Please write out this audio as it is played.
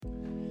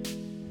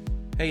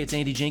Hey, it's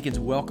Andy Jenkins.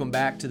 Welcome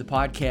back to the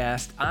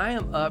podcast. I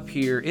am up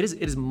here. It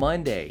is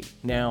Monday.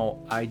 Now,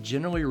 I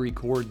generally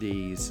record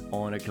these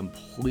on a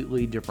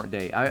completely different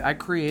day.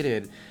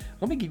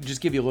 Let me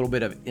just give you a little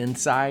bit of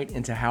insight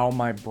into how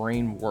my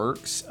brain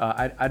works.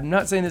 I'm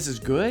not saying this is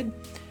good.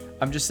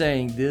 I'm just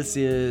saying this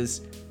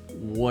is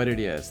what it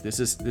is. This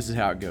is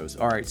how it goes.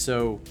 All right,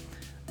 so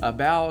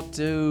about,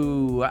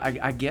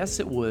 I guess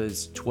it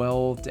was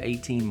 12 to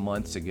 18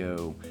 months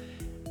ago,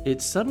 it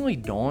suddenly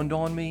dawned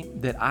on me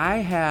that I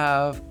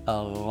have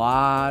a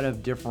lot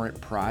of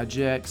different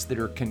projects that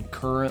are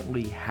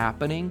concurrently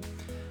happening.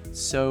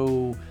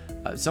 So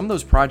some of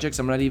those projects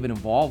I'm not even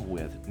involved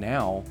with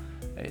now,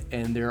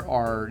 and there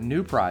are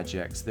new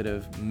projects that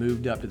have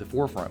moved up to the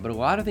forefront, but a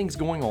lot of things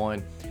going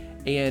on.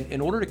 And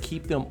in order to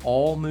keep them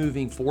all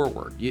moving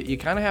forward, you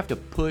kind of have to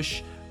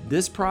push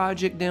this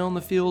project down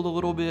the field a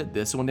little bit,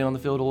 this one down the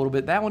field a little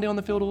bit, that one down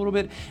the field a little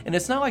bit. And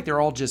it's not like they're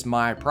all just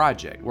my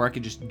project where I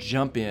could just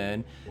jump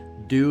in,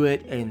 do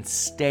it, and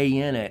stay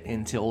in it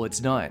until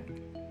it's done.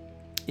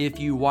 If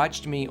you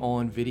watched me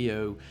on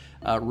video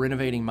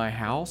renovating my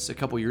house a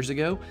couple years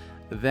ago,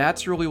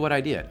 that's really what I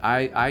did.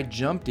 I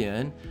jumped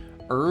in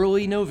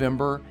early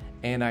November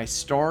and I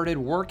started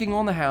working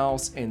on the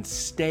house and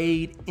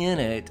stayed in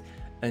it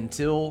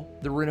until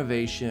the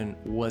renovation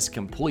was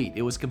complete.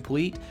 It was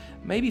complete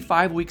maybe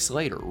 5 weeks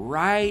later,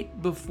 right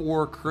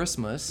before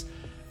Christmas.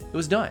 It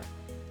was done.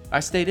 I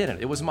stayed in it.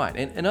 It was mine.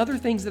 And other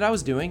things that I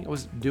was doing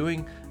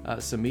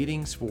some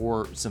meetings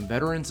for some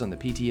veterans on the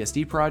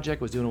PTSD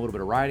project, was doing a little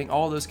bit of writing.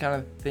 All those kind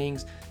of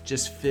things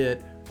just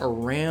fit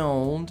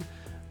around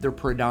the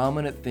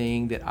predominant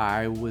thing that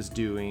I was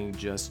doing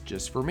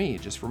just for me,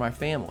 just for my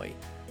family,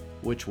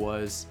 which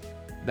was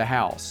the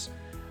house.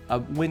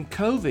 When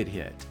COVID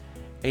hit,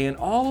 and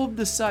all of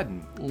the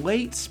sudden,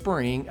 late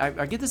spring,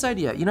 I get this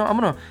idea. I'm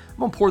gonna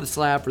pour the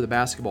slab for the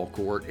basketball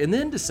court, and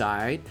then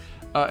decide.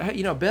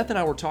 Beth and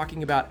I were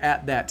talking about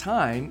at that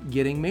time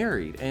getting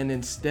married, and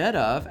instead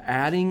of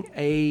adding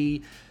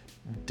a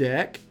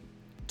deck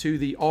to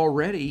the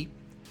already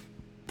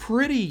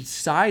pretty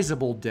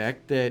sizable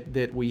deck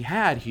that we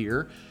had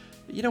here,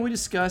 we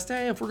discussed,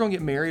 hey, if we're gonna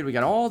get married, we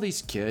got all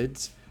these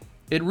kids.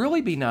 It'd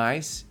really be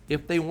nice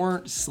if they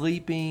weren't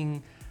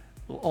sleeping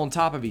on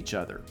top of each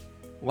other,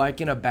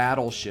 like in a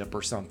battleship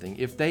or something.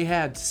 If they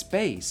had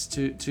space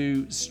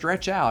to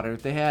stretch out, or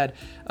if they had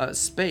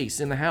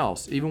space in the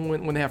house, even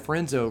when they have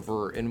friends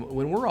over, and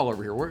when we're all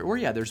over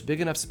here, there's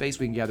big enough space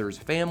we can gather as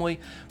a family,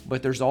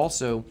 but there's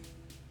also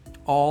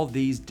all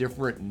these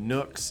different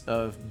nooks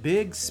of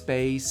big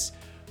space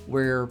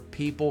where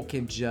people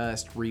can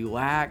just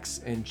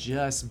relax and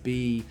just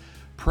be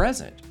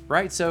present,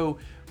 right? So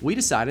we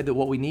decided that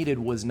what we needed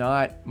was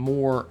not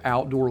more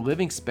outdoor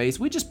living space.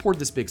 We just poured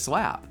this big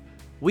slab.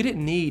 We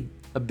didn't need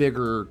a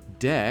bigger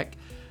deck.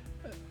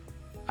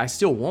 I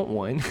still want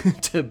one,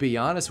 to be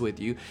honest with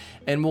you,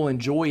 and we'll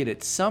enjoy it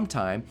at some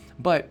time.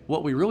 But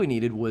what we really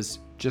needed was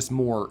just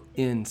more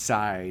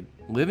inside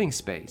living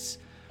space.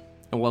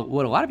 And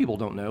what a lot of people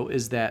don't know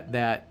is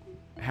that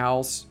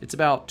house, it's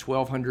about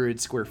 1,200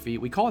 square feet.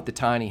 We call it the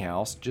tiny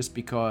house just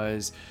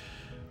because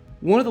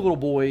one of the little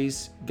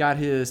boys got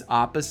his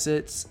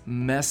opposites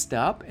messed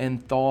up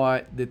and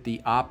thought that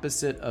the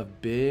opposite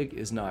of big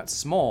is not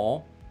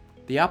small.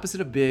 The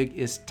opposite of big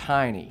is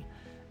tiny.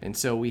 And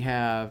so we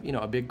have,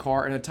 a big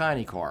car and a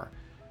tiny car.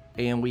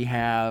 And we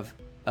have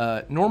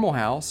a normal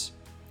house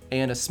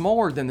and a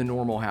smaller than the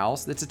normal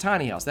house that's a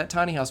tiny house. That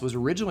tiny house was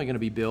originally going to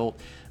be built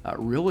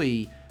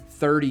really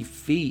 30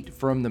 feet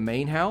from the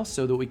main house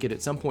so that we could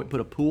at some point put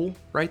a pool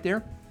right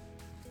there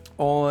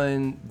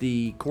on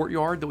the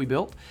courtyard that we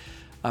built.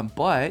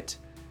 But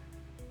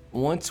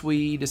once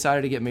we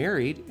decided to get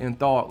married and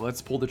thought, let's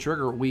pull the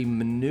trigger, we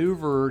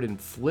maneuvered and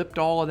flipped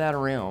all of that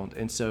around.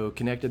 And so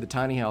connected the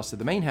tiny house to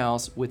the main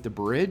house with the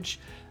bridge.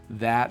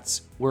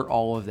 That's where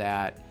all of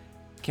that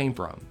came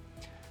from.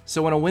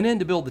 So when I went in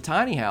to build the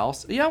tiny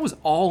house, I was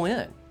all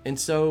in. And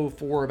so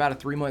for about a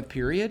 3-month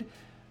period,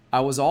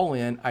 I was all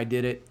in. I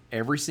did it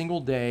every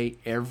single day.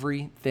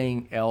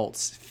 Everything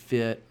else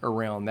fit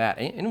around that.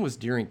 And it was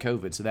during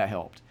COVID, so that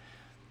helped.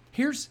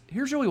 Here's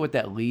really what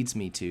that leads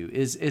me to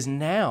is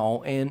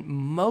now, and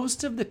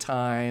most of the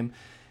time,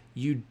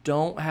 you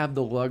don't have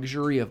the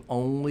luxury of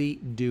only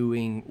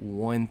doing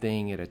one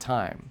thing at a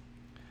time.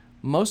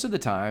 Most of the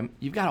time,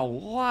 you've got a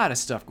lot of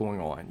stuff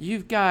going on.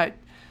 You've got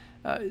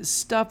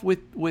stuff with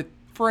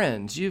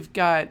friends. You've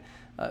got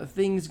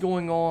things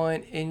going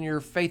on in your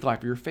faith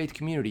life, your faith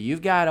community.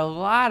 You've got a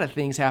lot of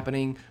things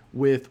happening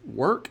with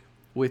work,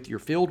 with your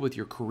field, with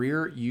your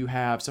career. You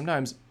have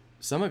sometimes,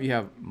 some of you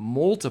have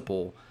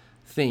multiple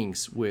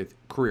things with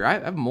career. I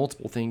have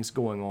multiple things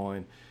going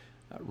on,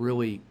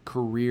 really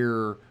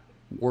career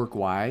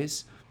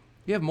work-wise.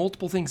 You have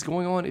multiple things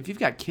going on. If you've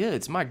got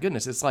kids, my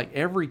goodness, it's like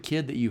every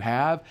kid that you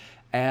have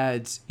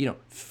adds,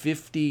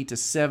 50 to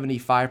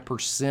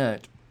 75%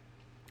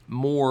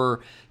 more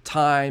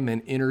time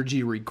and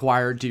energy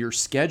required to your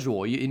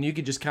schedule. And you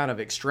could just kind of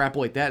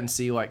extrapolate that and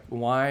see like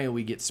why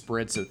we get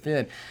spread so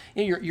thin.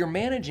 You're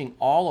managing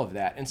all of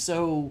that. And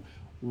so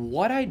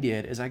what I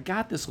did is I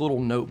got this little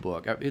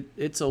notebook.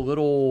 It's a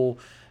little,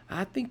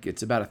 I think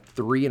it's about a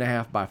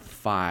 3.5 by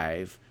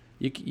 5.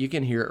 You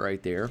can hear it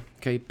right there.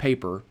 Okay,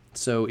 paper.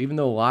 So even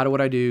though a lot of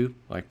what I do,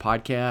 like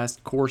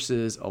podcasts,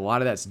 courses, a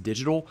lot of that's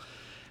digital,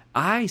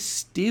 I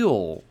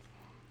still,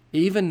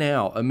 even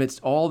now,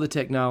 amidst all the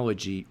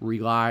technology,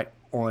 rely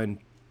on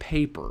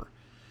paper.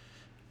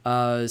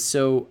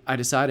 So I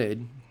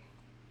decided,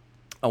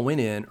 I went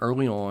in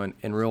early on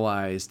and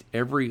realized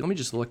let me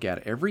just look at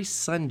it. Every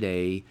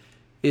Sunday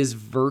is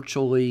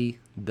virtually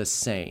the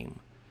same.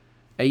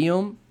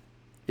 AM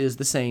is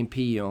the same,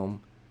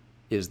 PM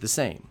is the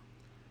same.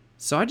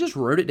 So I just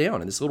wrote it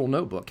down in this little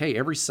notebook. Hey,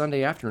 every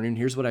Sunday afternoon,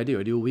 here's what I do.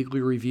 I do a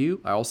weekly review.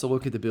 I also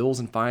look at the bills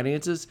and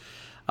finances.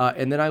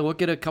 And then I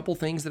look at a couple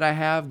things that I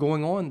have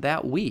going on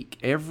that week.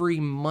 Every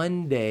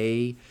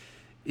Monday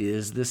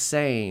is the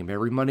same.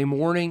 Every Monday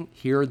morning,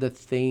 here are the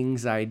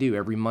things I do.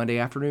 Every Monday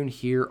afternoon,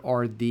 here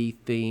are the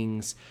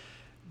things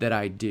that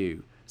I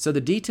do. So the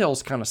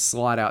details kind of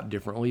slot out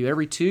differently.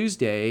 Every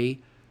Tuesday,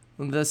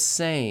 the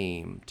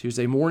same.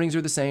 Tuesday mornings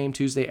are the same.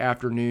 Tuesday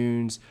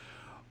afternoons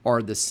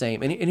are the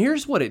same. And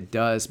here's what it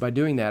does by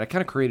doing that. I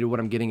kind of created what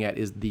I'm getting at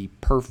is the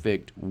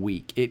perfect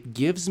week. It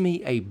gives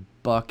me a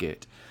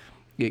bucket.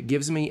 It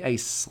gives me a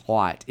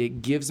slot.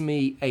 It gives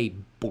me a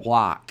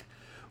block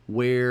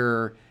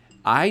where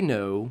I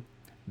know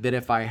that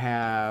if I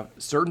have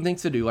certain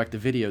things to do, like the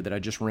video that I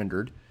just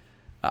rendered,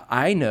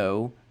 I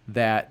know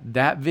that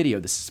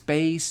video, the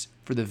space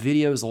for the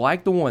videos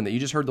like the one that you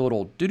just heard the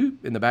little doo-doo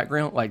in the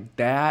background, like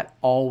that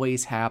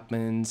always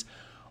happens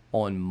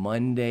on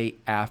Monday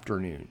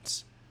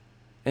afternoons.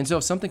 And so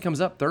if something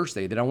comes up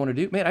Thursday that I want to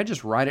do, man, I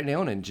just write it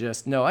down and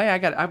just know, hey,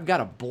 I've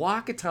got a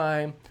block of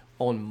time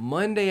on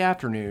Monday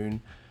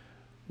afternoon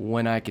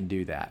when I can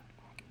do that.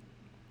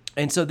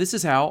 And so this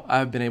is how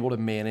I've been able to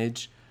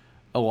manage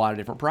a lot of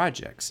different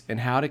projects,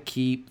 and how to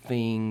keep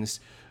things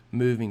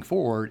moving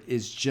forward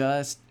is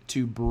just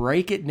to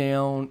break it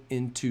down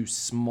into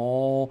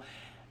small,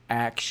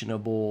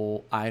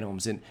 actionable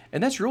items. And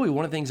that's really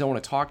one of the things I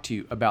want to talk to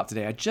you about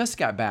today. I just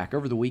got back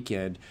over the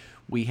weekend.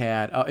 We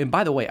had, and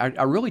by the way,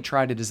 I really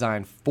tried to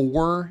design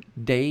 4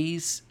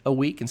 days a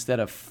week instead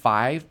of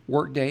 5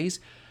 work days,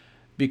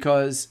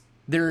 because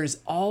there is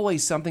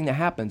always something that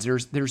happens.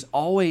 There's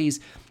always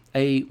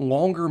a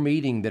longer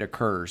meeting that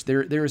occurs.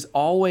 There's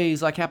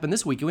always, like happened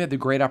this week, we had the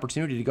great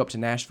opportunity to go up to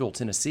Nashville,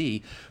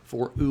 Tennessee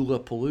for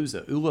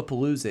Oolapalooza.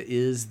 Oolapalooza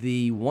is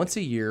the once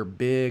a year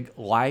big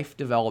life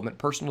development,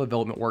 personal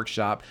development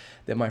workshop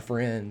that my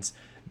friends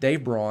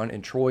Dave Braun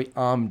and Troy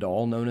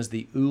Amdahl, known as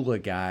the Oola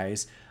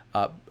guys,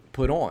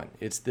 put on.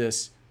 It's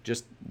this,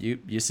 just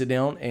you sit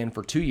down and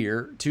for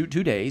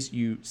 2 days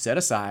you set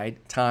aside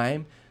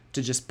time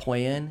to just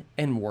plan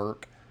and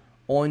work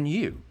on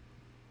you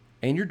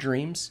and your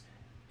dreams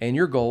and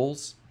your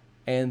goals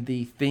and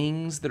the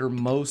things that are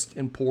most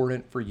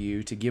important for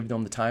you, to give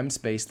them the time and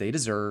space they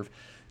deserve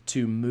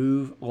to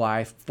move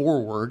life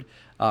forward,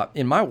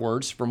 in my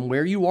words, from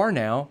where you are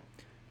now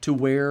to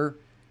where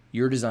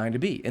you're designed to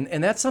be.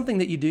 And that's something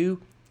that you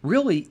do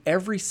really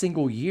every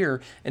single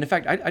year. And in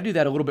fact, I do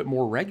that a little bit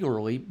more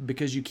regularly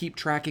because you keep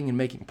tracking and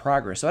making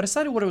progress. So I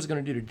decided what I was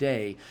going to do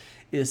today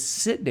is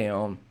sit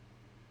down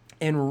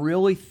and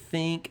really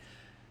think,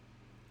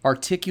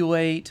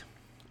 articulate,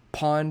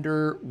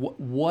 ponder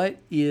what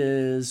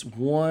is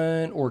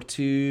one or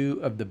two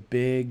of the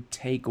big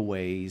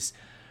takeaways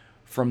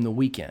from the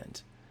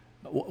weekend.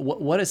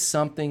 What is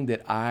something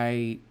that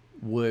I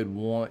would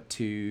want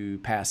to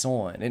pass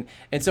on?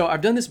 And so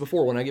I've done this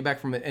before. When I get back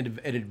from an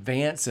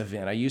advance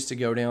event, I used to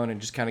go down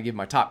and just kind of give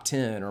my top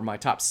 10 or my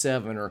top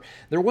 7, or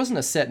there wasn't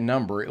a set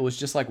number. It was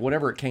just like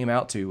whatever it came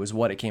out to was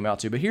what it came out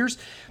to. But here's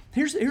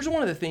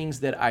one of the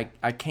things that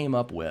I came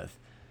up with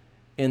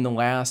in the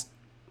last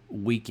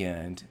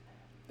weekend.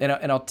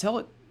 And I'll tell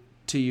it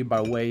to you by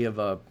way of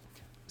a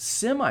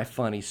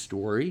semi-funny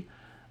story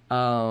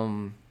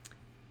that'll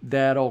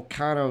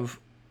kind of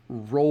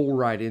roll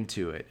right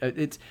into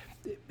it.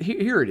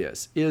 Here it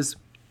is,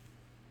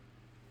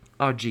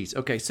 oh geez.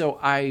 Okay, so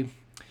I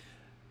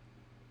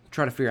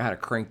try to figure out how to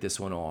crank this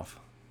one off.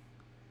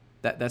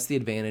 That's the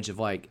advantage of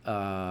like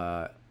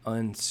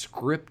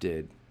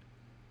unscripted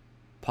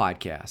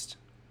podcast.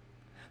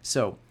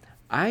 So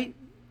I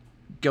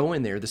go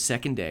in there the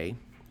second day,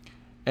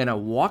 and I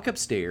walk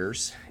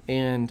upstairs,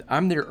 and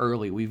I'm there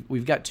early.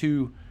 We've got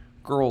 2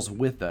 girls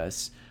with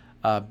us.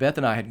 Beth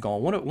and I had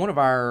gone. One of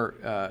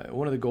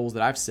the goals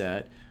that I've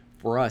set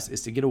for us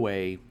is to get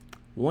away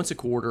once a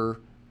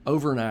quarter,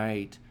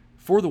 overnight,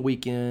 for the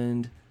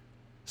weekend,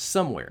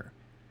 somewhere.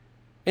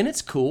 And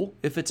it's cool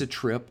if it's a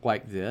trip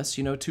like this.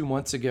 3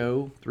 months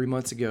ago,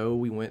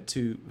 we went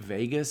to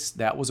Vegas.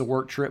 That was a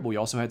work trip, but we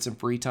also had some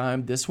free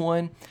time. This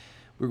one,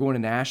 we're going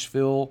to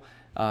Nashville.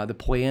 The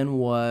plan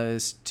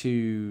was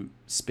to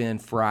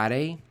spend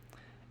Friday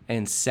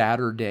and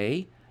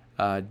Saturday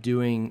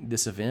doing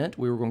this event.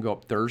 We were going to go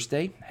up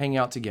Thursday, hang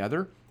out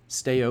together,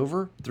 stay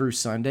over through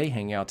Sunday,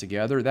 hang out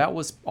together. That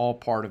was all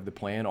part of the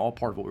plan, all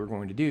part of what we were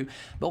going to do.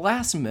 But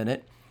last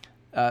minute,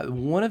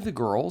 one of the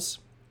girls,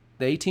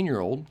 the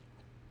 18-year-old,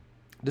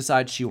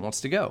 decides she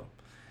wants to go.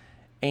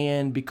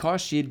 And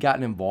because she had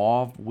gotten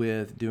involved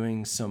with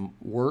doing some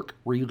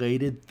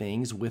work-related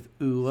things with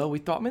ULA, we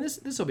thought, man,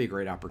 this will be a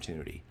great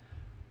opportunity.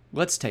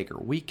 Let's take her.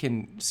 We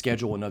can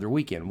schedule another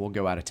weekend. We'll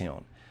go out of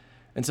town.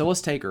 And so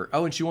let's take her.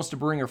 Oh, and she wants to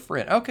bring her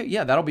friend. Okay,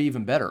 yeah, that'll be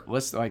even better.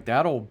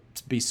 That'll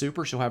be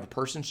super. She'll have a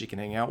person she can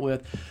hang out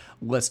with.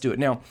 Let's do it.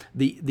 Now,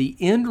 the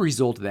end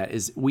result of that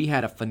is we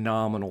had a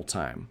phenomenal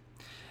time.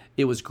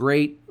 It was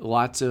great.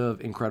 Lots of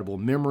incredible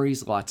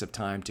memories, lots of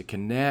time to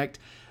connect.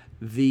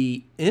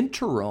 The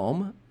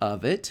interim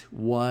of it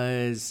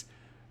was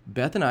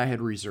Beth and I had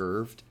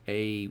reserved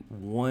a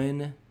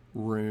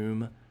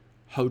one-room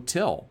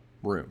hotel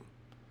room.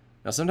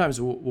 Now, sometimes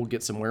we'll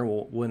get somewhere,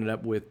 we'll end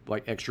up with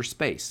like extra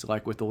space,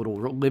 like with a little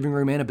living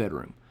room and a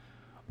bedroom,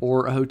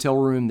 or a hotel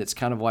room that's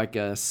kind of like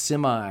a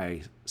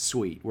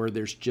semi-suite where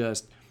there's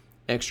just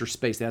extra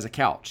space that has a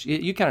couch.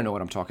 You kind of know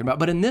what I'm talking about.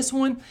 But in this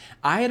one,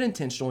 I had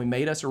intentionally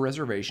made us a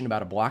reservation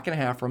about a block and a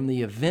half from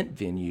the event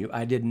venue.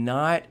 I did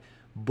not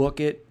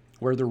book it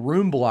where the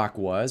room block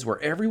was,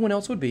 where everyone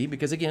else would be,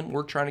 because again,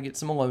 we're trying to get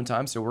some alone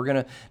time, so we're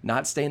going to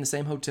not stay in the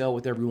same hotel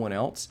with everyone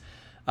else.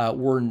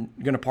 We're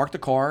going to park the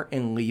car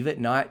and leave it,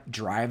 not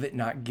drive it,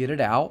 not get it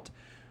out.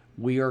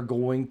 We are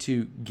going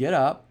to get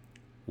up,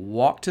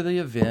 walk to the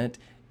event,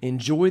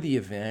 enjoy the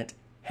event,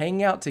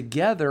 hang out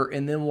together,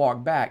 and then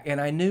walk back.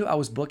 And I knew I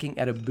was booking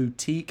at a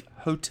boutique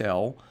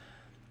hotel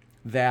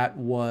that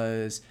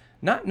was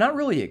not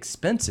really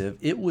expensive.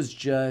 It was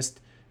just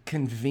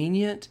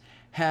convenient,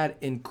 had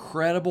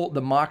incredible,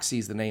 the Moxie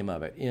is the name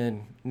of it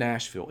in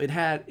Nashville. It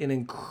had an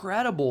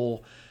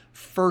incredible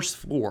first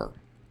floor.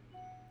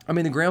 I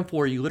mean, the ground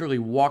floor, you literally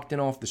walked in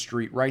off the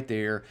street right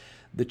there.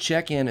 The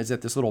check-in is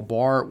at this little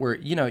bar where,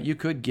 you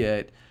could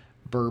get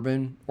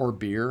bourbon or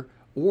beer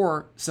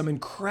or some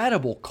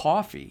incredible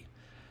coffee.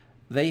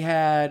 They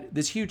had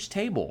this huge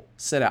table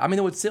set out. I mean,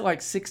 it would sit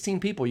like 16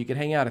 people. You could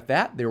hang out at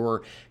that. There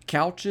were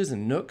couches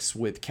and nooks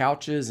with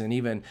couches and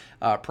even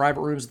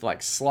private rooms with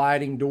like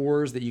sliding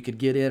doors that you could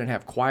get in and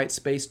have quiet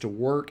space to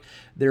work.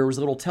 There was a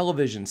little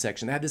television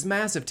section. They had this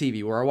massive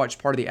TV where I watched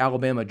part of the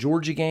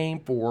Alabama-Georgia game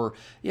for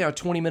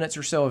 20 minutes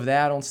or so of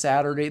that on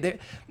Saturday.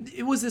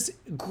 It was this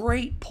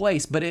great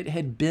place, but it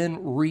had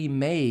been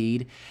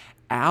remade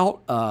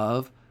out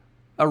of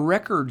a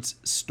records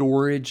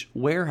storage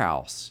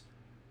warehouse.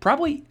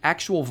 Probably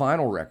actual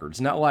vinyl records,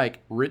 not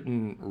like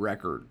written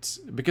records,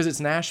 because it's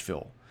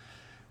Nashville,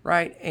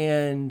 right?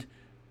 And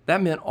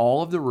that meant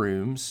all of the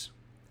rooms,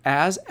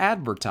 as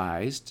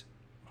advertised,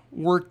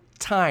 were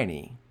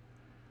tiny,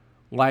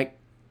 like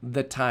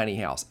the tiny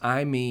house.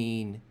 I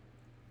mean,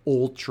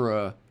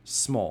 ultra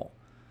small.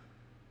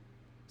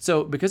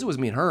 So because it was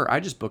me and her,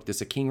 I just booked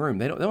this a king room.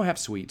 They don't have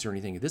suites or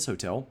anything at this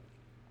hotel.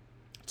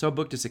 So I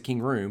booked us a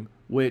king room,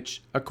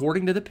 which,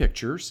 according to the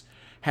pictures,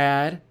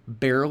 had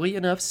barely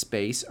enough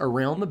space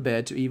around the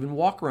bed to even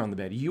walk around the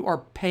bed. You are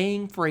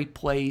paying for a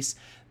place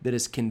that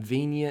is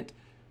convenient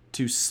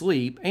to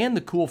sleep, and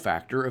the cool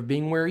factor of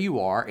being where you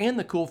are, and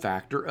the cool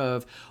factor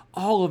of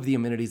all of the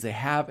amenities they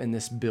have in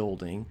this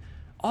building,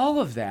 all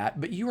of that,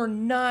 but you are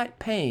not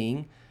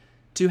paying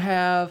to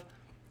have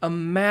a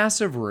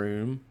massive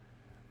room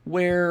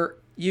where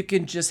you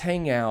can just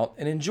hang out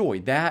and enjoy.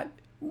 That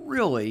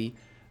really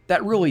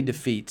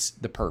defeats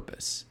the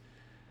purpose.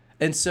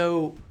 And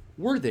so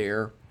we're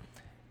there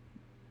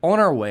on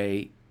our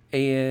way,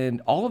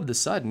 and all of a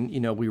sudden,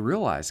 we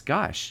realize,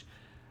 gosh,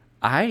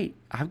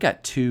 I've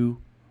got 2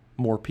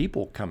 more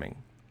people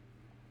coming.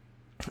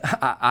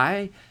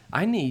 I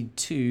need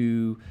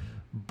to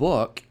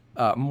book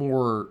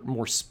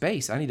more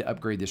space. I need to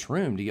upgrade this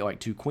room to get like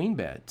 2 queen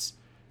beds,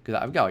 because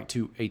I've got like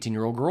 2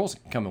 18-year-old girls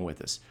coming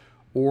with us.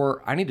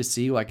 Or I need to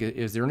see, like,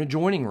 is there an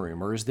adjoining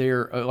room, or is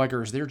there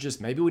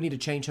just, maybe we need to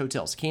change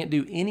hotels. Can't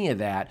do any of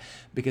that,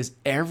 because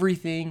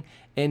everything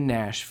in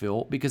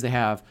Nashville, because they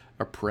have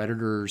a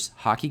Predators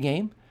hockey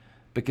game,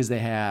 because they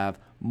have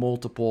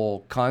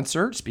multiple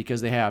concerts, because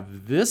they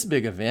have this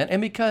big event,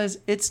 and because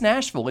it's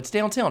Nashville, it's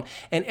downtown,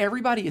 and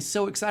everybody is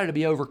so excited to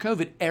be over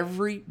COVID.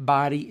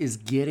 Everybody is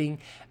getting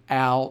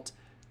out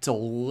to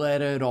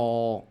let it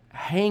all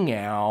hang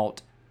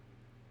out.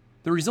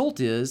 The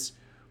result is,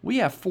 we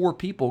have 4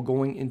 people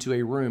going into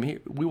a room.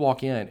 We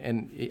walk in,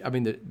 and I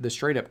mean, the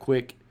straight up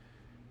quick,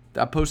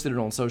 I posted it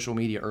on social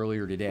media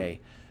earlier today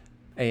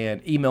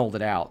and emailed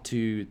it out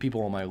to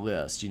people on my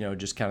list,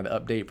 just kind of the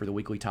update for the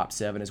weekly top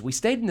 7. As we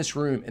stayed in this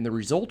room, and the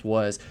result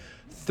was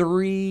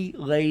 3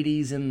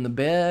 ladies in the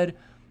bed,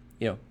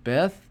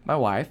 Beth, my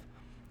wife,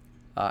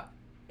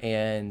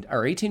 and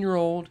our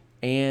 18-year-old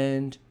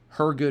and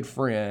her good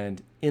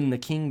friend in the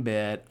king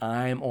bed.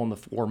 I'm on the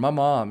floor. My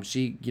mom,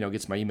 she,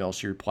 gets my email.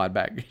 She replied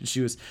back. She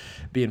was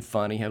being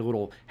funny, had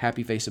little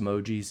happy face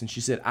emojis. And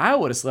she said, I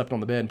would have slept on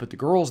the bed and put the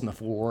girls on the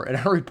floor. And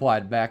I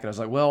replied back, and I was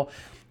like, well,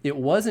 it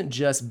wasn't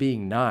just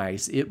being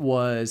nice. It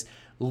was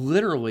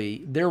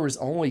literally, there was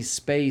only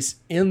space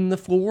in the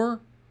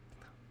floor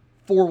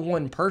for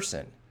 1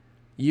 person.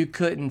 You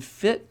couldn't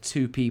fit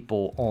 2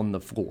 people on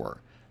the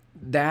floor.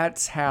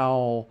 That's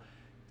how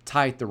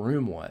tight the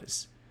room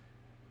was.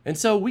 And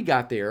so we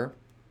got there.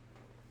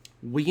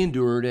 we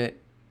endured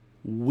it,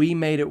 we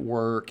made it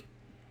work,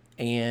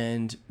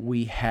 and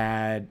we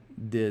had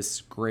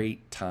this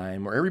great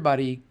time where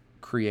everybody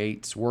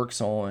works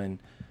on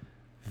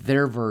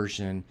their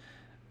version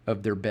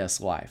of their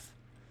best life.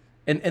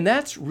 And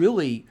that's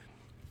really,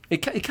 it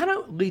kind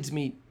of leads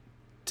me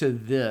to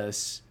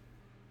this.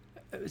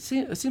 It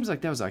seems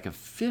like that was like a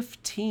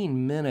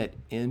 15-minute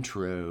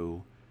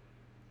intro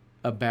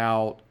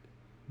about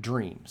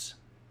dreams.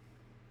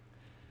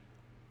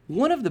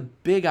 One of the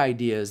big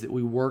ideas that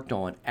we worked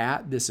on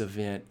at this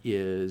event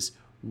is,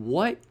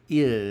 what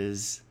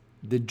is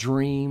the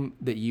dream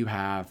that you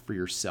have for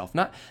yourself?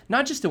 Not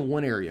just in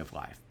one area of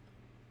life,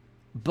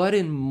 but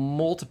in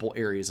multiple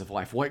areas of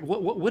life.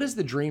 What is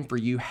the dream for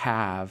you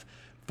have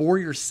for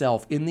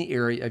yourself in the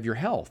area of your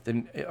health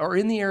or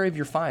in the area of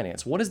your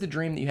finance? What is the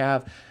dream that you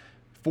have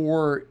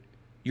for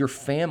your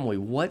family?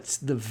 What's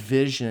the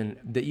vision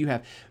that you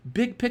have?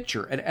 Big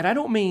picture. And I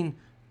don't mean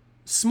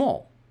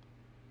small.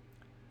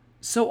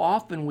 So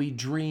often we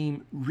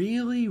dream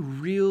really,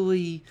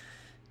 really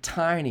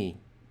tiny,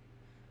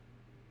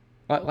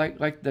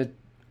 like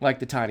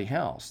the tiny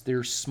house.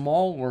 They're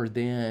smaller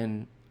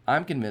than,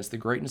 I'm convinced, the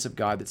greatness of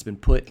God that's been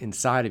put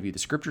inside of you. The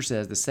scripture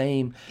says the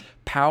same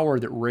power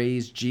that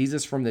raised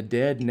Jesus from the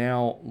dead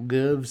now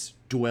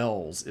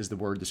dwells, is the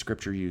word the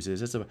scripture uses.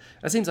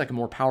 That seems like a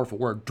more powerful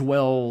word.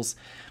 Dwells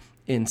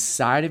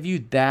inside of you.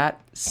 That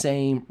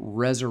same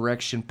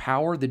resurrection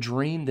power, the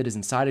dream that is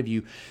inside of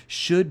you,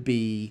 should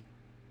be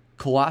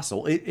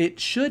colossal. It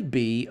should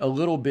be a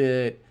little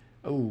bit,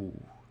 I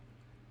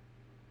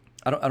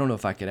don't know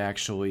if I could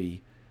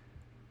actually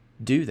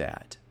do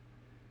that.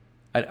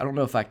 I don't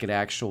know if I could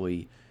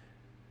actually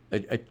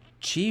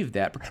achieve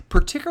that,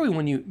 particularly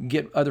when you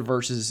get other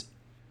verses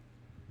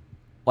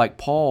like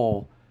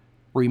Paul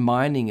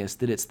reminding us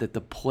that it's that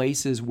the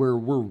places where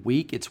we're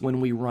weak, it's when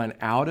we run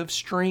out of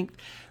strength,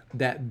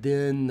 that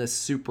then the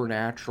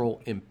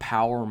supernatural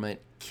empowerment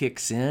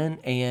kicks in,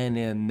 and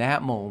in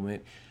that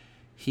moment,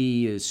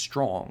 he is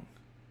strong.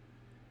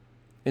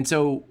 And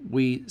so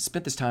we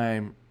spent this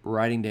time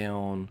writing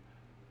down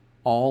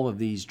all of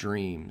these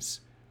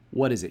dreams.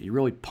 What is it? You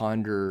really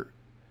ponder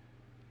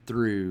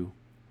through.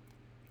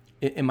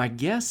 And my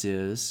guess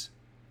is,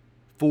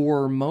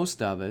 for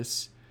most of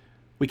us,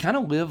 we kind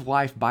of live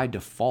life by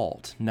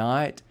default,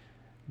 not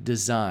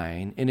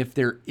design. And if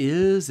there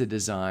is a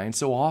design,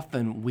 so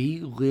often we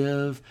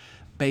live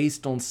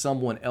based on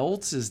someone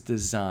else's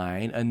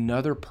design,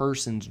 another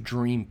person's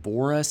dream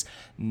for us,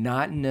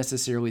 not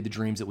necessarily the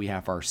dreams that we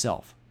have for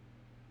ourselves.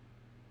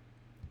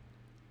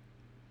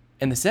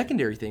 And the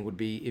secondary thing would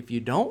be, if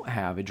you don't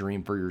have a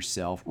dream for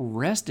yourself,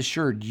 rest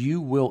assured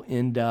you will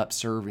end up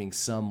serving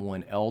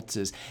someone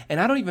else's. And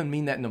I don't even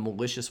mean that in a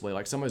malicious way,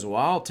 like somebody's, well,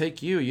 I'll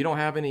take you. You don't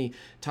have any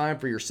time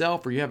for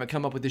yourself, or you haven't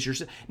come up with this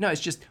yourself. No,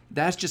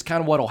 that's just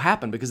kind of what will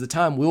happen, because the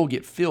time will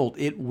get filled.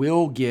 It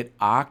will get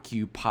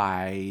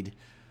occupied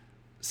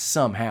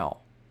somehow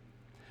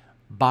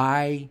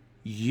by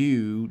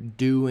you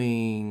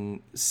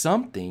doing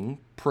something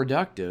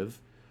productive,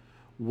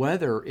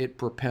 whether it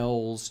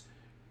propels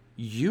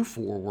you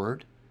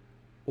forward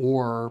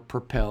or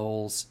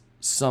propels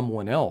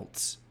someone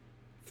else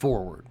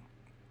forward.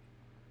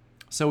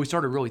 So we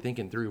started really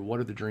thinking through, what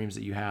are the dreams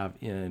that you have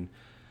in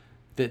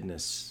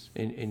fitness,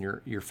 in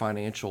your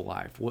financial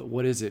life?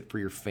 What is it for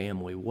your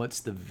family?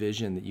 What's the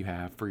vision that you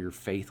have for your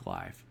faith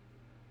life?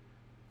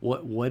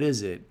 What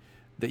is it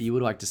that you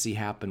would like to see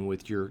happen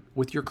with your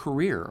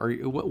career, or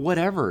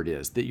whatever it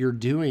is that you're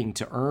doing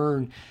to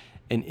earn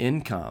an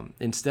income,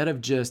 instead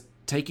of just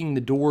taking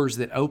the doors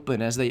that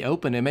open as they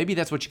open? And maybe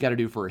that's what you got to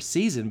do for a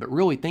season, but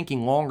really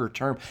thinking longer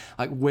term,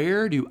 like,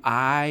 where do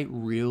I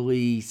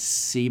really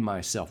see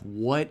myself?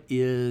 What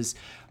is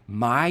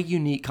my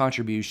unique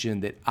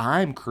contribution that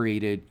I'm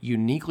created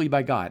uniquely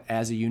by God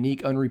as a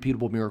unique,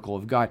 unrepeatable miracle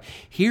of God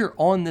here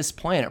on this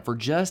planet for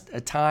just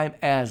a time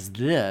as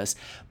this,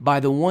 by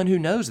the one who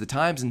knows the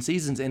times and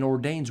seasons and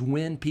ordains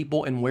when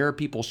people and where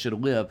people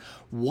should live?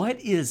 What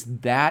is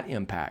that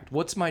impact?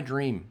 What's my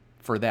dream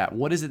for that?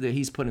 What is it that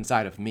he's put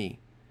inside of me?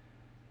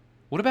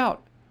 What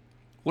about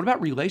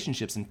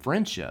relationships and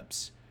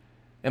friendships?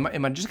 Am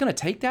I just going to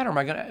take that, or am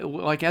I going to,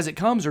 like, as it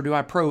comes, or do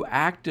I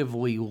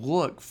proactively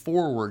look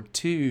forward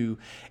to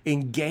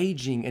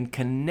engaging and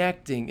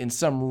connecting in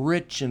some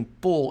rich and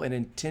full and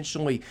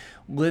intentionally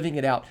living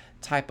it out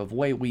type of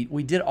way?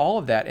 We did all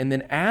of that. And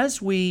then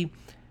as we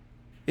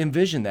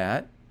envisioned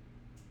that,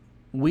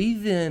 we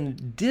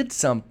then did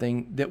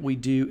something that we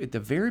do at the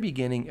very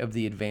beginning of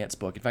the advanced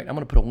book. In fact, I'm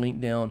going to put a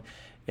link down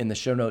in the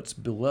show notes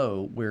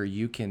below where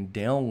you can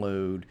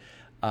download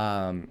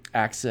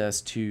access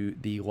to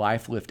the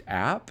LifeLift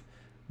app,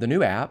 the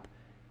new app,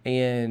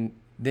 and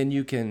then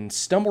you can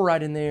stumble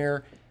right in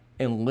there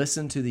and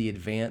listen to the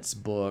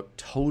advanced book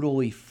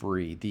totally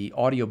free. The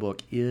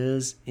audiobook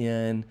is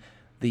in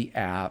the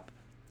app,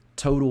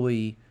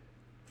 totally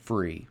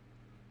free.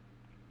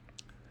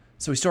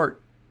 So we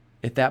start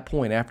at that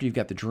point, after you've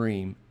got the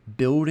dream,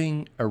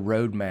 building a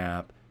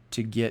roadmap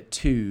to get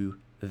to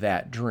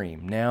that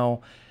dream. Now,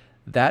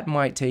 that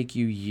might take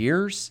you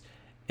years.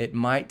 It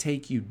might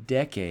take you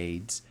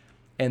decades.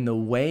 And the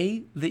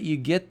way that you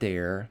get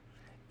there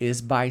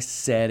is by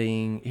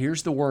setting,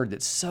 here's the word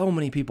that so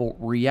many people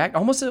react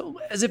almost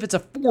as if it's a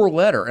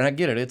 4-letter. And I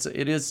get it.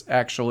 It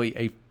actually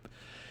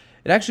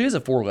is a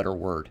 4-letter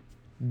word.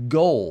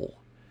 Goal,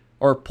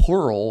 or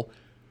plural,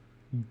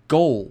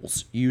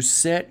 goals. You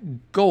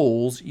set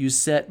goals, you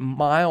set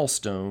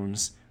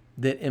milestones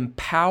that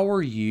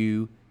empower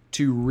you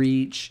to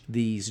reach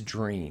these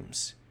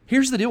dreams.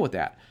 Here's the deal with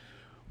that.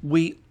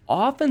 We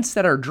often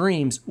set our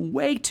dreams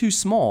way too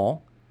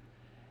small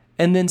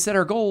and then set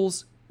our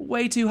goals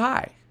way too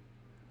high.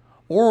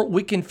 Or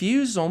we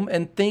confuse them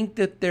and think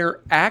that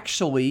they're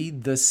actually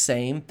the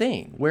same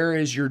thing.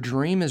 Whereas your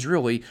dream is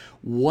really,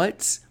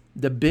 what's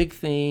the big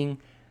thing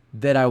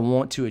that I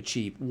want to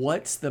achieve?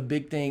 What's the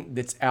big thing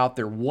that's out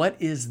there? What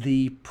is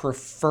the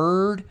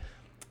preferred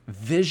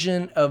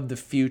vision of the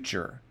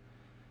future?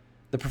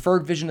 The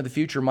preferred vision of the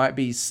future might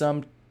be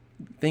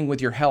something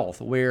with your health,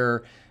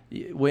 where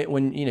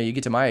when you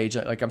get to my age,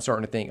 like I'm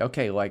starting to think,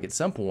 okay, like at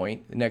some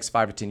point, the next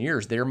 5 to 10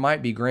 years, there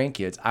might be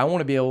grandkids. I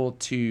want to be able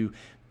to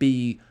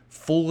be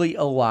fully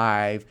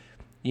alive,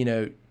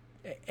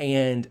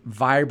 and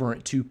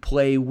vibrant to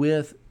play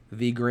with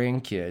the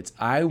grandkids.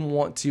 I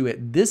want to,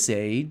 at this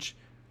age,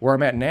 where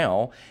I'm at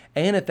now,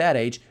 and at that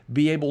age,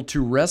 be able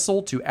to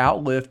wrestle, to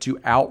outlive, to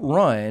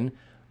outrun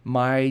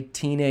my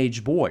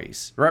teenage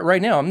boys.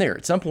 Right now, I'm there.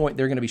 At some point,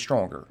 they're going to be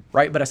stronger,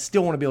 right? But I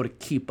still want to be able to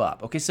keep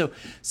up. Okay, so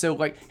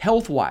like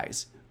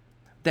health-wise,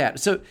 that.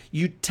 So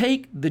you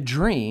take the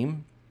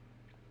dream,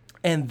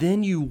 and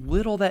then you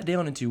whittle that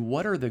down into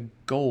what are the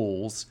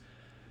goals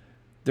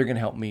they're going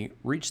to help me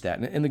reach that.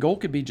 And the goal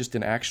could be just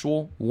an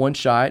actual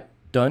one-shot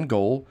done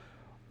goal,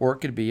 or it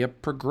could be a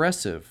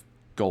progressive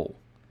goal.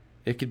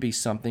 It could be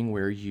something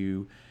where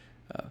you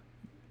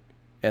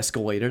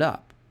escalate it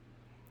up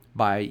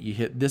by you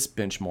hit this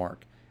benchmark,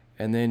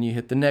 and then you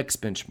hit the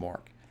next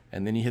benchmark,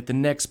 and then you hit the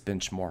next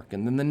benchmark,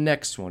 and then the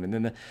next one, and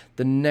then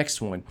the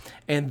next one.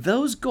 And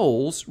those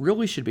goals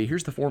really should be,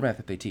 here's the format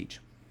that they teach.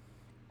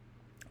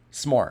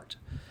 SMART.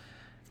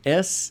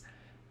 S-M-A-R-T.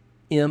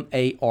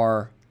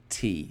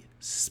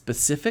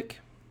 Specific,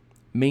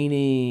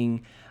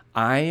 meaning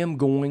I am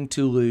going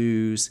to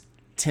lose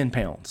 10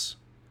 pounds.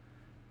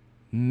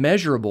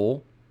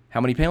 Measurable, how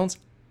many pounds?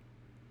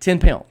 10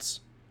 pounds.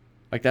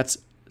 Like that's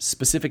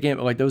specific,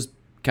 like those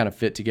kind of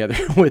fit together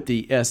with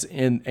the S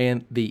and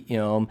the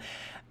M.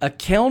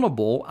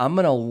 Accountable, I'm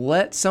going to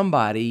let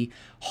somebody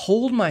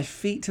hold my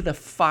feet to the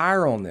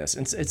fire on this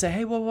and say,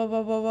 hey,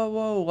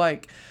 whoa,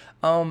 like,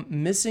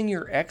 missing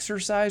your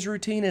exercise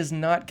routine is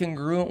not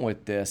congruent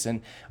with this,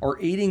 or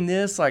eating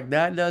this, like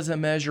that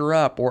doesn't measure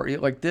up, or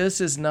like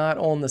this is not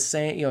on the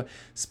same,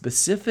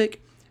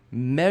 specific,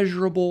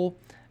 measurable,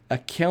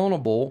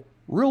 accountable,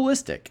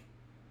 realistic.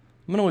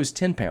 I'm going to lose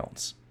 10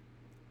 pounds.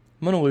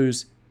 I'm going to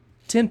lose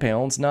 10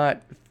 pounds,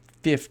 not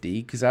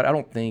 50, because I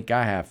don't think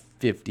I have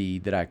 50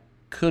 that I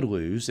could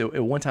lose.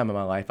 At one time in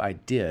my life, I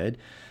did.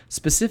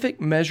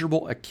 Specific,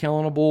 measurable,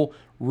 accountable,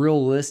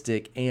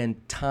 realistic,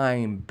 and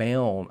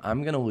time-bound.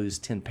 I'm going to lose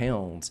 10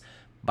 pounds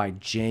by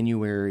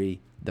January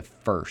the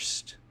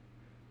 1st.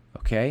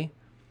 Okay?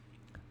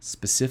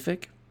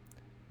 Specific,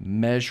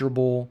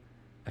 measurable,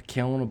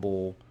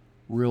 accountable,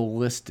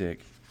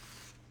 realistic,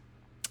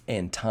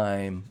 and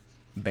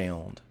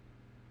time-bound.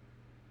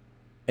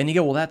 And you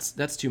go, well,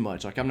 that's too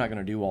much. Like, I'm not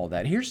going to do all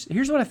that. Here's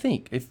what I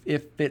think.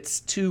 If it's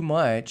too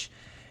much,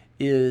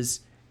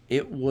 is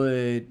it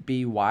would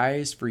be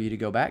wise for you to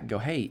go back and go,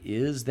 hey,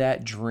 is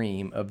that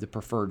dream of the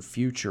preferred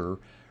future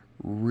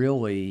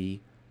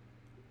really,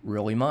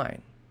 really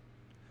mine?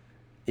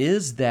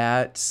 Is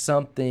that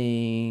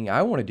something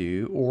I want to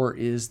do, or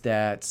is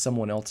that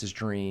someone else's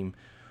dream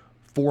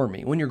for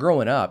me? When you're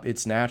growing up,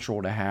 it's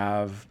natural to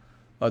have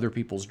other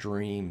people's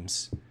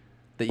dreams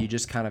that you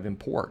just kind of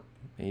import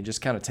and you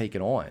just kind of take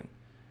it on.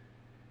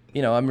 I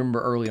remember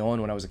early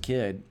on when I was a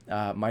kid,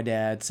 my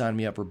dad signed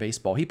me up for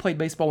baseball. He played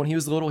baseball when he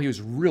was little. He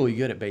was really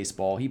good at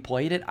baseball. He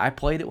played it. I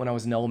played it when I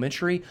was in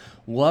elementary,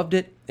 loved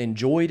it,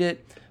 enjoyed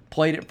it,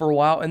 played it for a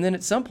while. And then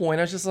at some point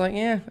I was just like,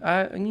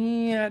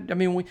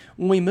 when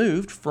we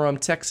moved from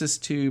Texas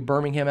to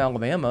Birmingham,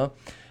 Alabama,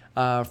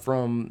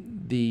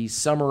 from the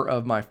summer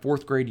of my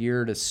 4th grade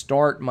year to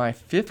start my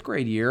 5th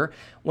grade year,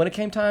 when it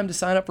came time to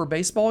sign up for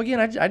baseball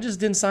again, I just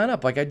didn't sign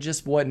up. Like I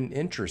just wasn't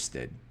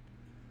interested.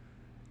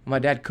 My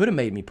dad could have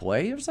made me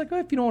play. I was like,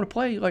 if you don't want to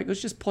play, like,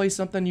 let's just play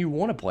something you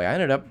want to play. I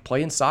ended up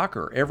playing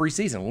soccer every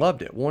season.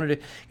 Loved it. Wanted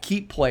to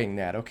keep playing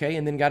that, okay?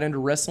 And then got into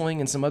wrestling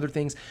and some other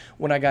things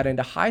when I got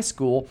into high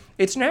school.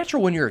 It's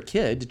natural when you're a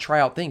kid to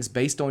try out things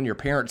based on your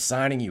parents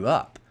signing you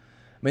up.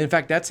 I mean, in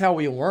fact, that's how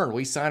we learn.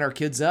 We sign our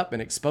kids up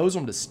and expose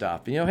them to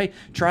stuff. Hey,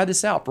 try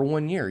this out for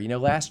 1 year.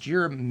 Last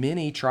year,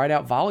 Minnie tried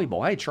out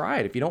volleyball. Hey, try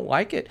it. If you don't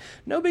like it,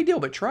 no big deal,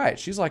 but try it.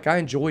 She's like, I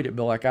enjoyed it,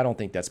 but like, I don't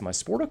think that's my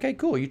sport. Okay,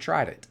 cool. You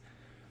tried it.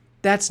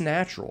 That's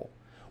natural.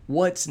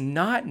 What's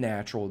not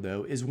natural,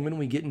 though, is when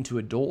we get into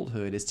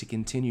adulthood is to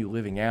continue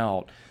living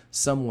out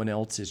someone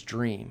else's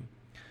dream,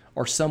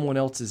 or someone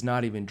else's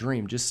not even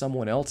dream, just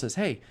someone else's,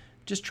 hey,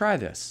 just try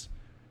this.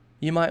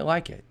 you might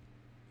like it.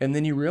 And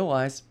then you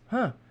realize,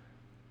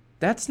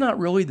 that's not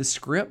really the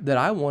script that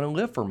I want to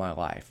live for my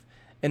life.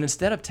 And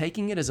instead of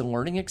taking it as a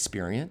learning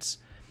experience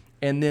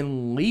and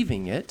then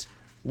leaving it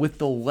with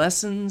the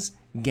lessons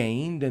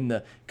gained and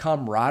the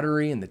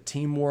camaraderie and the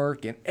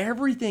teamwork and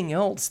everything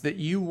else that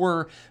you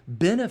were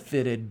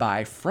benefited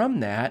by from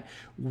that,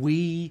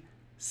 we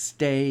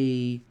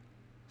stay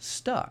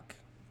stuck.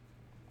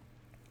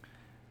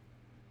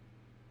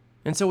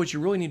 And so what you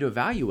really need to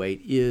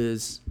evaluate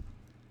is,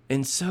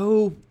 and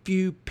so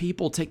few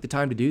people take the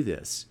time to do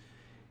this,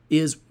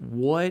 is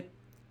what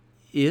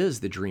is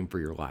the dream for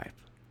your life?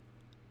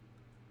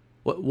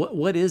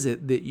 What is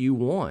it that you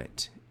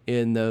want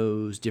in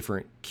those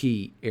different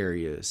key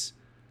areas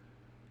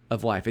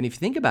of life? And if you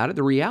think about it,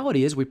 the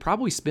reality is we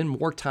probably spend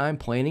more time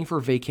planning for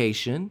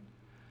vacation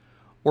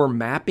or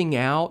mapping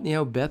out.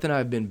 Beth and I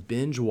have been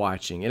binge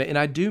watching, and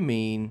I do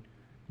mean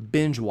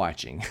binge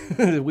watching.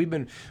 we've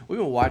been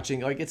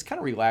watching, like, it's kind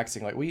of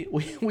relaxing. Like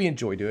we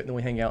enjoy doing it, and then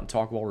we hang out and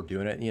talk while we're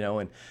doing it,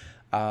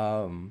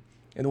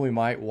 and then we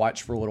might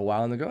watch for a little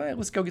while and then go, hey,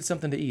 let's go get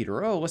something to eat,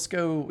 or, oh, let's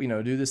go,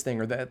 do this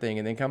thing or that thing,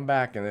 and then come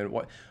back. And then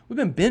we've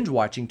been binge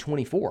watching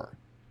 24.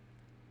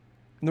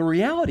 And the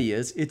reality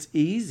is it's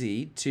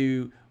easy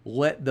to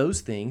let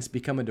those things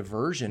become a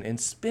diversion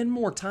and spend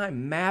more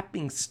time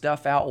mapping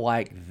stuff out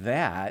like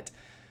that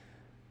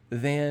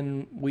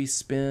than we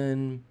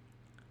spend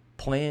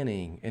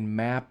planning and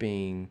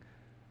mapping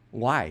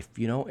life,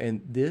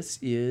 and this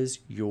is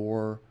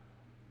your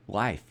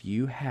life.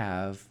 You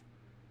have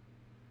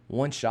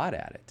one shot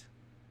at it.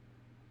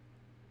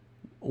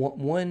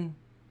 One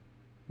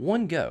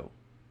go.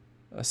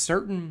 A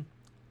certain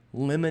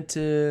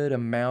limited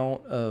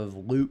amount of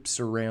loops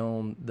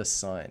around the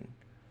sun.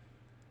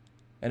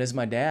 And as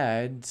my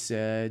dad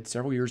said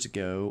several years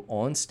ago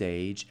on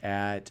stage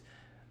at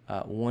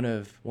one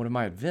of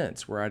my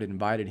events where I'd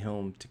invited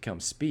him to come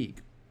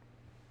speak,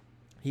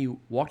 he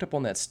walked up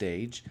on that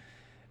stage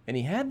and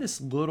he had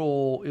this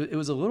little, it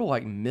was a little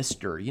like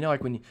mister,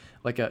 like when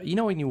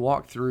you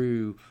walk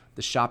through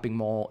the shopping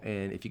mall,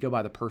 and if you go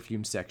by the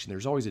perfume section,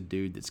 there's always a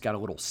dude that's got a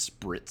little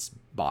spritz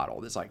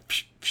bottle that's like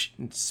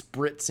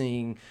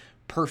spritzing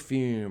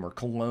perfume or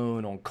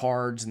cologne on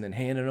cards and then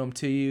handing them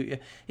to you.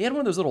 He had one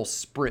of those little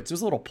spritz. It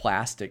was a little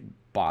plastic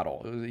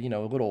bottle, a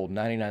little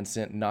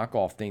 99-cent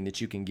knockoff thing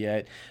that you can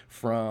get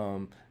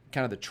from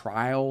kind of the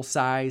trial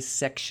size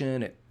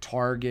section at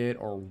Target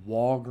or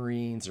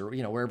Walgreens or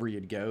wherever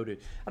you'd go to. I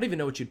don't even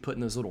know what you'd put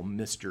in those little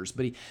misters,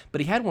 but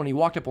he had one. He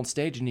walked up on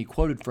stage and he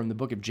quoted from the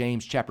book of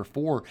James chapter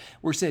 4,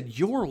 where he said,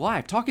 your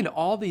life, talking to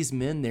all these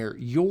men there,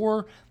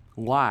 your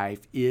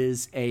life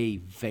is a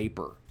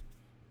vapor.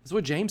 That's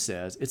what James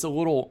says. It's a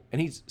little,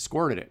 and he's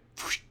squirted it,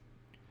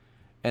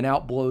 and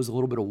out blows a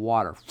little bit of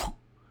water.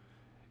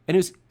 And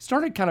it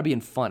started kind of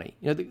being funny.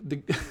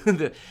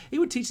 He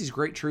would teach these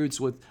great truths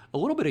with a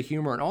little bit of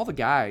humor, and all the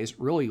guys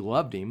really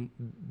loved him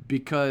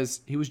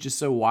because he was just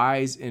so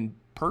wise and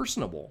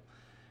personable.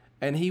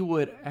 And he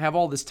would have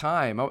all this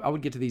time. I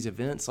would get to these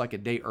events like a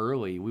day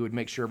early. We would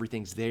make sure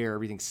everything's there,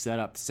 everything's set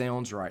up, the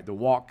sound's right, the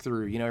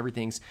walkthrough,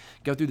 everything's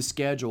go through the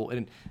schedule.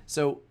 And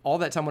so all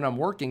that time when I'm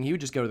working, he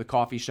would just go to the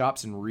coffee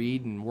shops and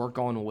read and work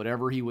on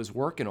whatever he was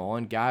working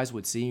on. Guys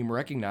would see him,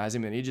 recognize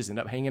him, and he'd just end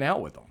up hanging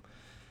out with them.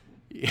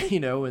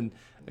 And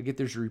I get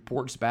those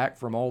reports back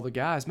from all the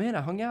guys. Man,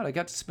 I hung out. I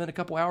got to spend a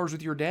couple hours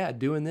with your dad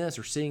doing this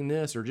or seeing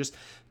this or just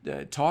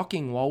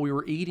talking while we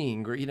were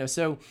eating. Or,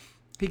 so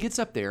he gets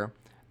up there.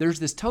 There's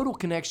this total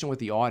connection with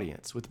the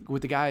audience,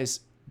 with the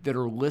guys that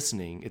are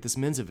listening at this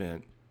men's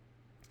event.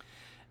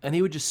 And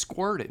he would just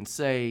squirt it and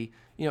say,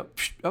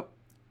 oh,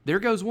 there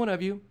goes one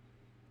of you.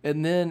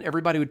 And then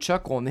everybody would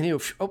chuckle. And then he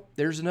would, oh,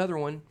 there's another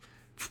one.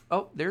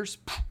 Oh, there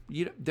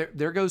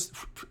goes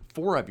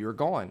 4 of you are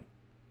gone.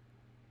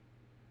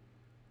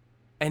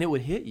 And it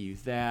would hit you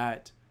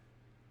that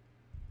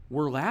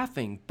we're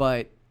laughing,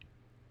 but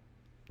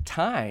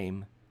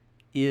time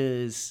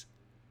is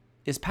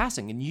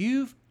passing, and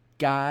you've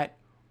got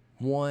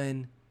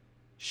one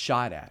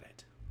shot at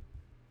it.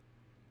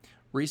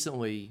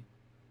 Recently,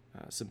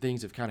 some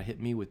things have kind of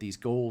hit me with these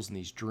goals and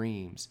these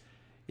dreams.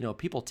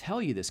 People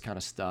tell you this kind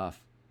of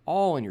stuff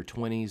all in your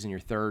 20s and your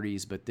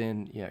 30s, but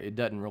then it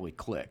doesn't really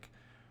click,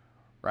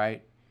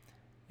 right?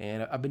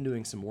 And I've been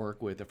doing some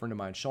work with a friend of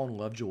mine, Sean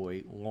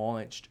Lovejoy,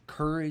 launched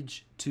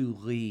Courage to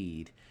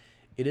Lead.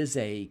 It is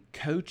a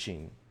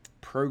coaching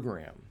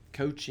program,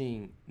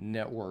 coaching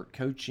network,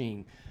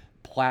 coaching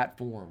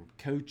platform,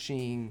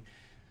 coaching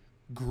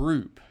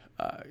group,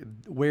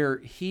 where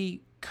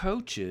he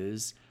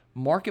coaches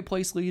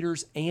marketplace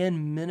leaders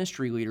and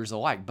ministry leaders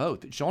alike,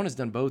 both. Sean has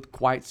done both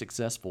quite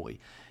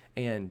successfully.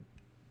 And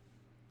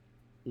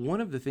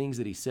one of the things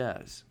that he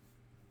says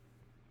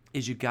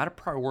is you've got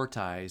to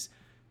prioritize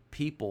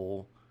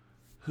people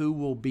who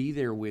will be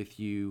there with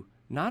you,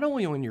 not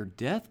only on your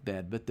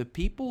deathbed, but the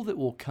people that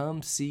will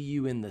come see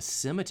you in the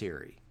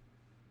cemetery.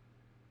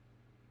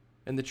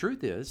 And the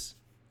truth is,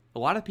 a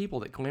lot of people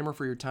that clamor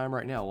for your time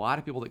right now, a lot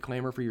of people that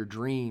clamor for your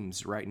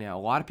dreams right now,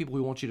 a lot of people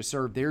who want you to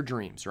serve their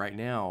dreams right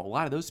now, a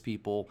lot of those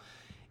people,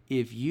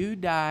 if you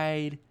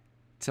died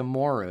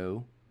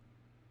tomorrow,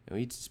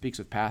 he speaks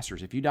with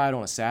pastors. If you died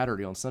on a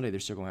Saturday, on Sunday, they're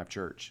still going to have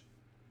church.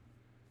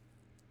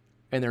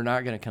 And they're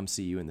not going to come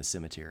see you in the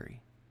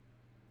cemetery.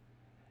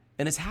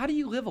 And it's how do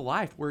you live a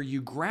life where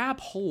you grab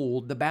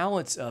hold the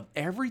balance of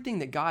everything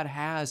that God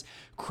has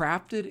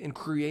crafted and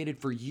created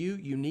for you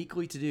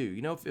uniquely to do.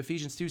 You know,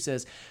 Ephesians 2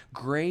 says,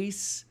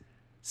 grace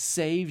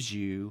saves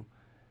you,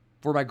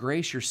 for by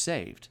grace you're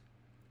saved,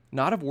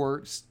 not of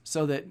works,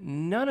 so that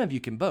none of you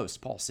can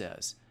boast, Paul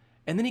says.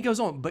 And then he goes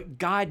on, but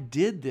God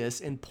did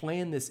this and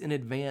planned this in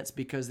advance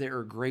because there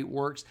are great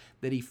works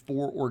that he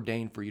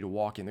foreordained for you to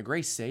walk in. The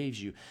grace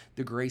saves you.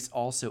 The grace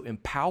also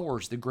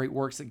empowers the great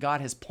works that God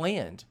has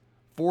planned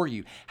for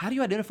you. How do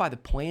you identify the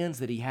plans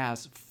that he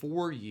has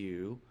for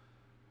you,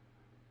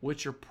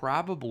 which are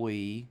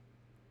probably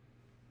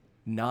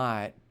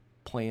not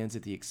plans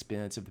at the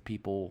expense of the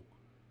people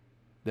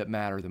that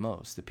matter the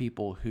most, the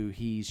people who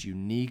he's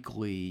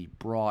uniquely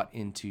brought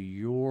into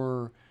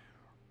your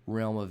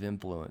realm of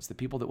influence, the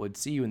people that would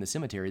see you in the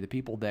cemetery, the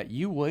people that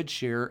you would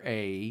share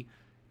a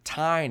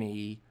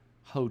tiny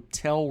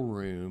hotel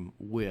room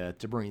with,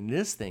 to bring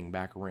this thing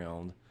back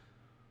around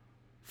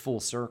full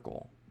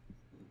circle.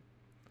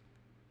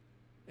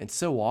 And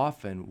so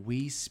often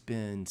we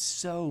spend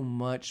so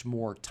much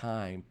more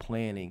time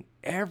planning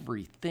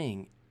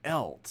everything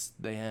else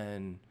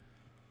than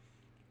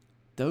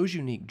those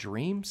unique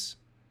dreams,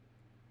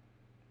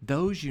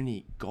 those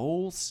unique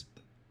goals,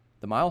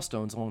 the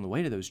milestones along the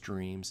way to those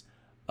dreams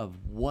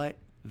of what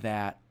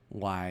that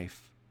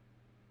life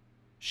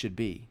should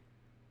be.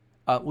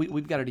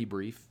 We've got a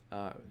debrief.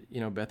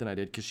 Beth and I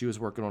did, because she was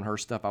working on her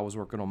stuff. I was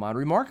working on mine.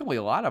 Remarkably,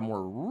 a lot of them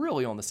were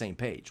really on the same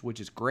page, which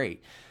is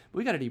great. But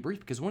we got a debrief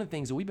because one of the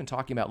things that we've been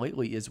talking about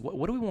lately is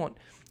what do we want?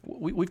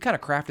 We've kind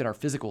of crafted our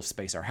physical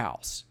space, our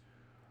house,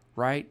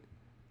 right?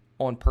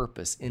 On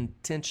purpose,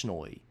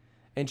 intentionally.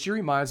 And she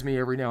reminds me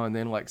every now and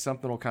then, like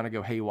something will kind of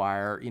go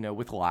haywire,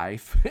 with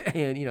life.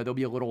 And, there'll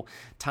be a little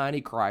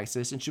tiny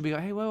crisis. And she'll be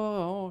like, hey,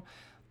 whoa.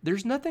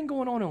 There's nothing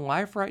going on in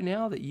life right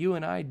now that you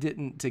and I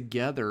didn't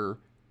together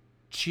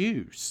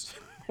choose.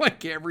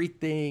 Like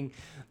everything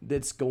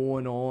that's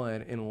going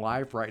on in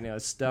life right now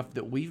is stuff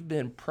that we've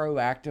been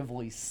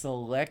proactively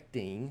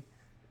selecting.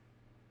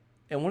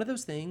 And one of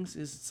those things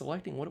is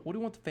selecting what do we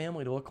want the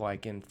family to look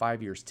like in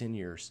 5 years, 10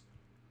 years,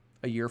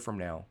 a year from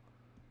now?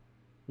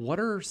 What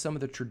are some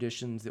of the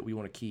traditions that we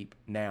want to keep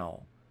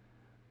now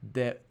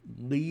that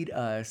lead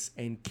us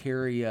and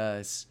carry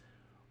us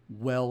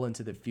well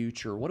into the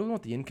future? What do we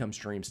want the income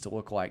streams to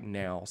look like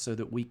now so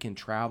that we can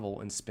travel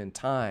and spend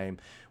time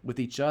with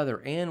each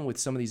other and with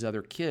some of these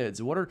other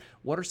kids? What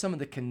are some of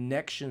the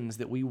connections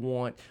that we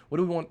want? What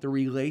do we want the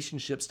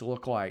relationships to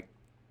look like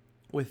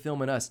with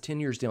them and us 10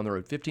 years down the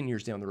road, 15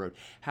 years down the road?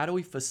 How do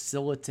we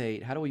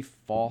facilitate, how do we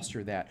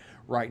foster that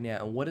right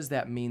now? And what does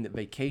that mean that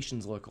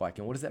vacations look like?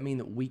 And what does that mean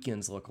that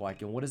weekends look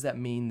like? And what does that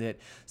mean that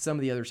some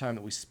of the other time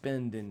that we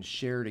spend and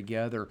share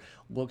together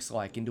looks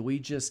like? And do we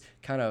just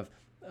kind of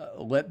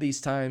let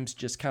these times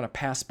just kind of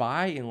pass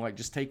by and like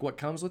just take what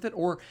comes with it?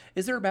 Or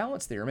is there a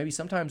balance there? Maybe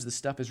sometimes the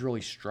stuff is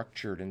really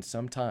structured and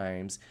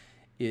sometimes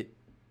it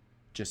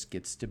just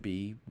gets to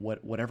be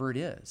whatever it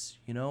is,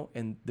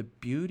 And the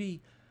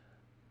beauty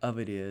of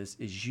it is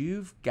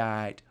you've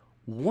got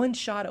one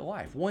shot at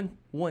life,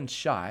 one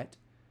shot,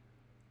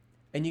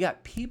 and you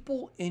got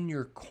people in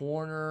your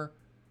corner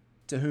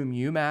to whom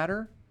you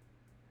matter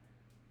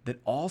that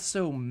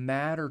also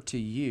matter to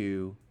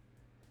you,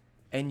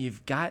 and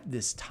you've got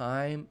this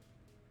time,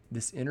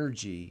 this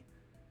energy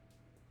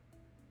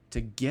to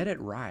get it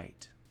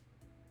right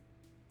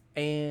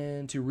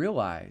and to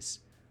realize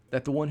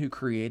that the one who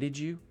created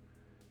you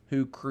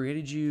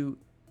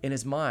in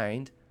his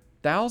mind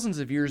thousands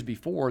of years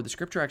before, the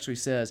scripture actually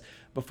says,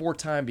 before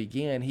time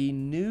began, he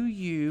knew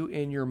you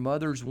in your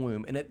mother's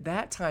womb, and at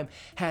that time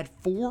had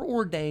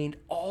foreordained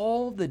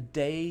all the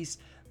days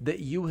that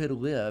you had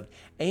lived,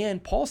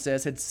 and Paul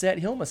says had set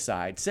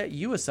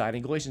you aside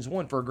in Galatians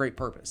 1 for a great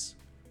purpose.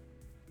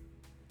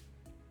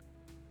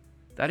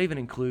 That even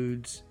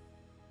includes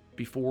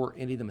before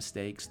any of the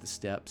mistakes, the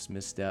steps,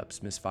 missteps,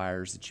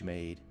 misfires that you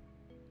made.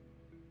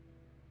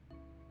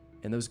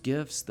 And those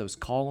gifts, those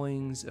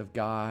callings of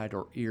God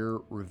are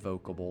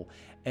irrevocable.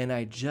 And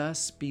I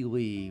just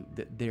believe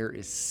that there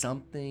is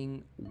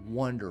something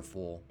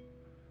wonderful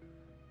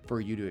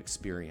for you to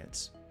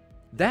experience.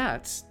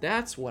 That's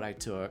what I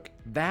took.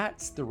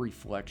 That's the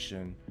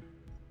reflection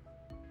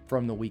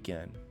from the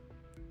weekend.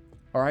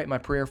 All right, my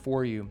prayer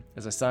for you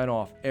as I sign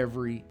off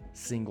every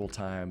single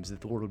time is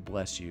that the Lord would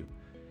bless you.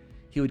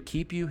 He would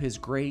keep you. His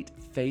great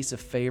face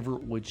of favor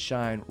would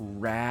shine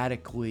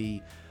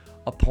radically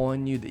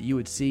upon you, that you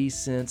would see,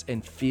 sense,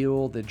 and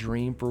feel the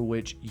dream for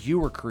which you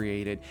were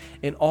created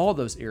in all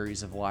those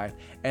areas of life,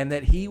 and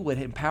that he would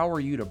empower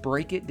you to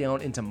break it down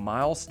into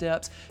mile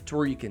steps to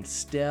where you can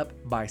step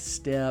by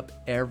step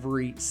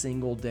every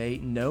single day,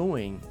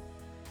 knowing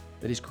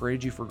that he's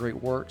created you for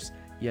great works.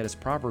 Yet as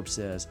Proverbs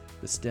says,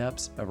 the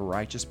steps of a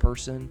righteous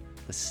person,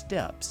 the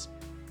steps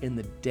in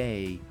the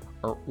day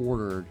are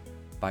ordered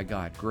by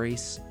God.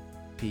 Grace,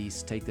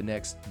 peace, take the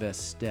next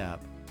best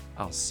step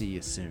I'll see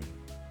you soon.